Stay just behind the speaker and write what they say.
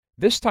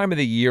This time of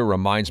the year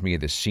reminds me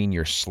of the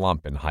senior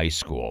slump in high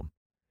school.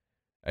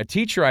 A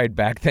teacher I had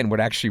back then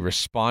would actually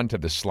respond to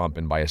the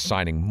slumping by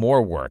assigning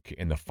more work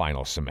in the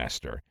final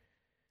semester.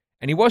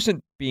 And he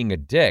wasn't being a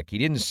dick. He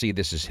didn't see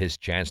this as his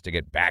chance to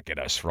get back at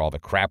us for all the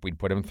crap we'd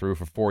put him through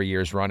for 4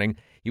 years running.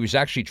 He was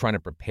actually trying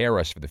to prepare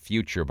us for the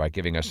future by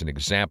giving us an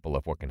example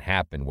of what can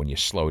happen when you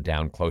slow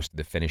down close to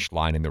the finish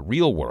line in the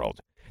real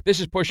world. This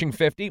is Pushing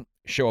 50, a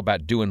show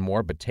about doing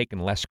more but taking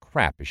less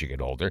crap as you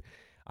get older.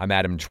 I'm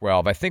Adam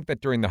 12. I think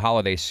that during the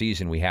holiday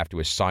season, we have to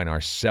assign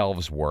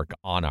ourselves work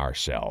on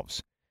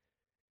ourselves.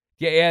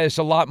 Yeah, there's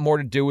a lot more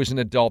to do as an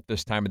adult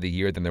this time of the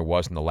year than there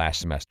was in the last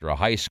semester of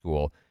high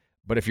school.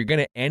 But if you're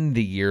going to end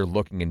the year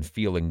looking and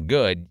feeling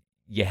good,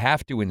 you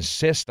have to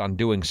insist on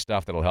doing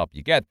stuff that'll help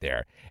you get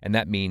there. And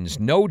that means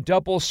no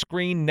double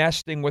screen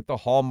nesting with the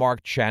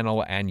Hallmark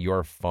Channel and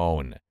your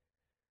phone.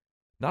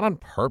 Not on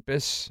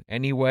purpose,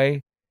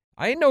 anyway.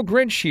 I ain't no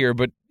Grinch here,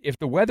 but if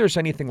the weather's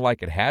anything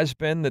like it has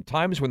been, the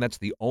times when that's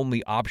the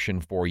only option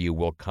for you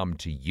will come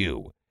to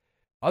you.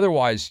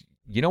 Otherwise,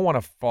 you don't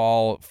want to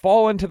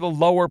fall into the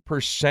lower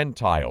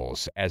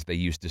percentiles, as they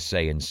used to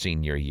say in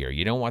senior year.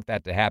 You don't want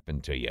that to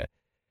happen to you.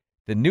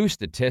 The new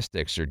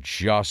statistics are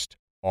just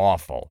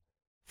awful.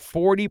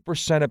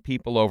 40% of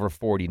people over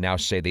 40 now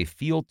say they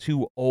feel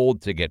too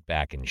old to get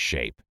back in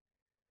shape.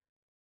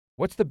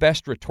 What's the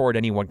best retort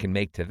anyone can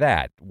make to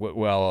that?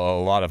 Well,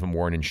 a lot of them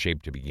weren't in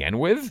shape to begin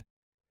with.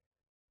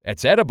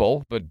 It's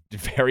edible, but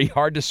very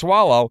hard to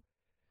swallow.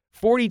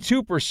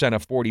 42%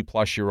 of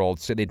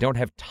 40-plus-year-olds say they don't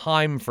have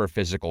time for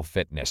physical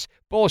fitness.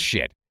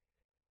 Bullshit.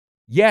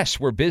 Yes,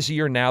 we're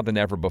busier now than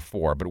ever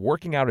before, but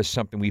working out is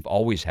something we've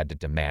always had to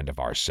demand of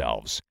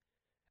ourselves.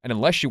 And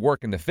unless you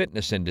work in the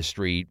fitness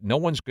industry, no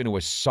one's going to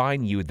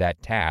assign you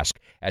that task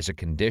as a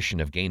condition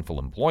of gainful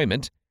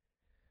employment.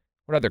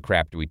 What other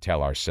crap do we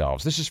tell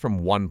ourselves? This is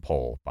from one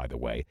poll, by the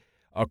way.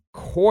 A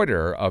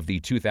quarter of the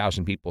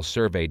 2,000 people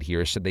surveyed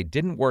here said they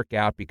didn't work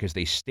out because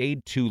they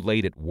stayed too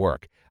late at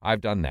work.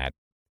 I've done that.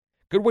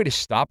 Good way to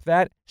stop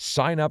that?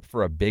 Sign up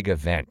for a big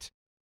event.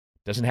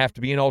 Doesn't have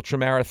to be an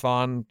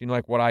ultramarathon,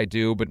 like what I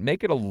do, but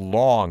make it a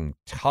long,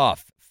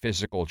 tough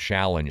physical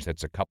challenge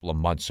that's a couple of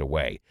months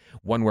away.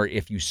 One where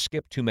if you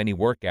skip too many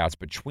workouts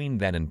between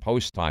then and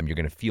post time, you're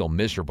going to feel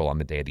miserable on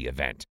the day of the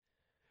event.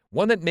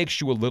 One that makes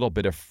you a little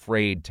bit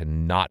afraid to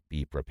not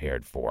be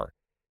prepared for.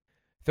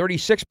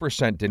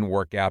 36% didn't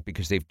work out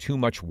because they've too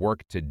much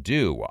work to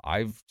do.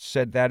 I've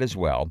said that as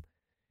well.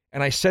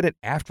 And I said it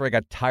after I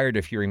got tired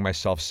of hearing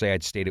myself say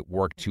I'd stayed at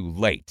work too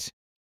late.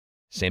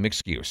 Same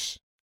excuse.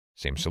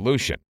 Same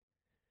solution.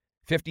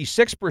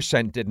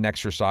 56% didn't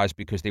exercise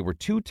because they were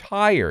too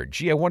tired.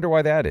 Gee, I wonder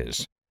why that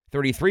is.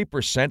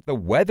 33%, the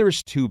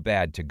weather's too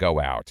bad to go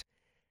out.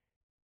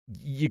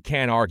 You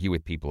can't argue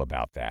with people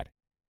about that.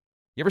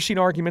 You ever seen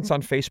arguments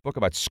on Facebook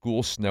about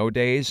school snow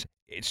days?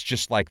 It's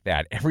just like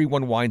that.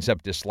 Everyone winds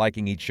up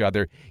disliking each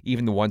other.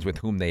 Even the ones with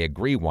whom they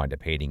agree wind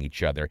up hating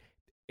each other.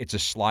 It's a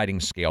sliding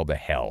scale to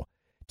hell.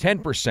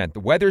 10%, the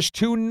weather's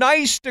too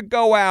nice to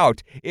go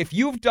out. If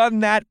you've done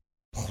that,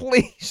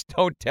 please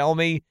don't tell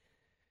me.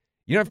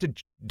 You don't have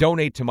to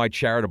donate to my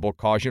charitable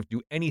cause. You don't have to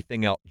do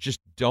anything else. Just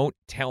don't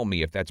tell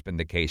me if that's been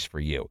the case for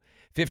you.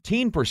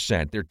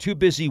 15%, they're too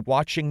busy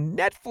watching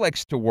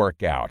Netflix to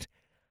work out.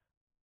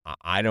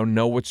 I don't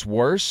know what's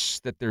worse,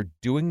 that they're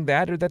doing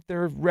that or that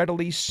they're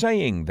readily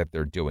saying that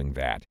they're doing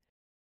that.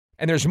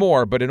 And there's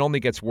more, but it only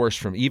gets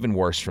even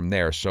worse from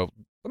there. So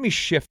let me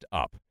shift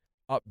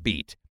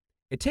upbeat.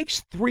 It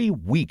takes 3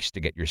 weeks to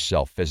get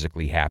yourself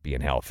physically happy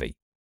and healthy.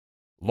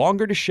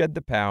 Longer to shed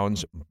the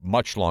pounds,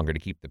 much longer to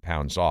keep the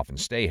pounds off and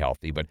stay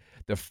healthy, but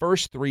the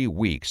first 3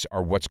 weeks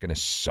are what's going to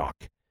suck.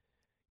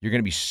 You're going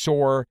to be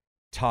sore,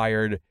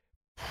 tired,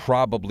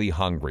 probably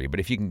hungry, but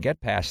if you can get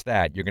past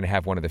that, you're going to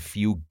have one of the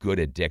few good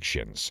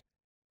addictions.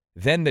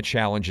 Then the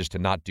challenge is to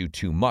not do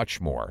too much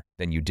more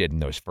than you did in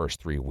those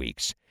first 3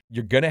 weeks.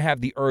 You're going to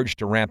have the urge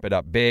to ramp it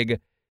up big.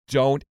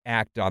 Don't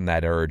act on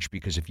that urge,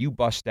 because if you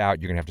bust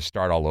out, you're going to have to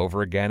start all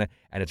over again,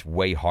 and it's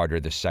way harder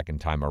the second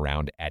time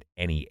around at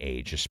any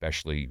age,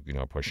 especially,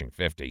 pushing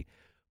 50.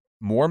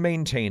 More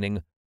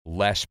maintaining,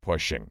 less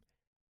pushing.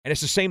 And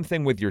it's the same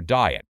thing with your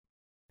diet.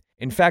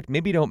 In fact,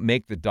 maybe don't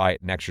make the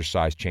diet and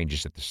exercise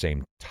changes at the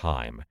same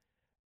time.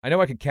 I know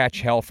I could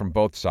catch hell from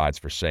both sides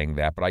for saying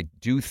that, but I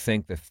do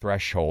think the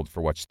threshold for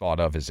what's thought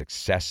of as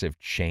excessive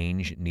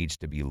change needs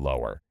to be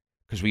lower,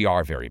 because we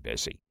are very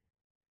busy.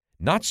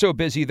 Not so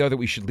busy, though, that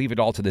we should leave it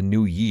all to the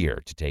new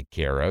year to take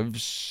care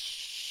of.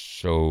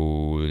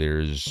 So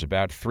there's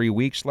about 3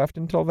 weeks left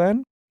until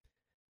then.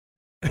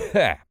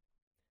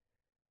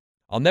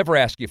 I'll never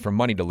ask you for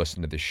money to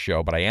listen to this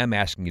show, but I am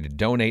asking you to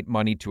donate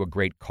money to a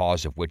great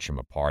cause of which I'm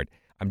a part.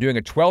 I'm doing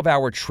a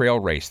 12-hour trail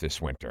race this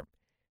winter.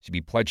 So you'll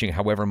be pledging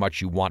however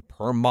much you want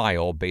per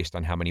mile based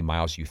on how many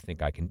miles you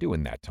think I can do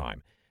in that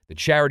time. The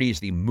charity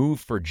is the Move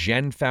for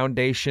Jen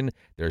Foundation.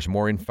 There's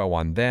more info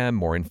on them,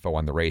 more info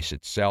on the race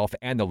itself,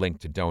 and the link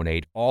to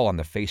donate, all on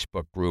the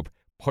Facebook group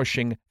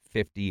Pushing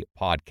 50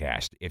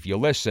 Podcast. If you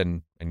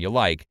listen and you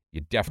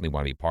definitely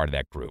want to be part of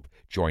that group.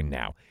 Join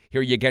now.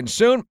 Hear you again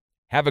soon.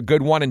 Have a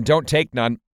good one and don't take none.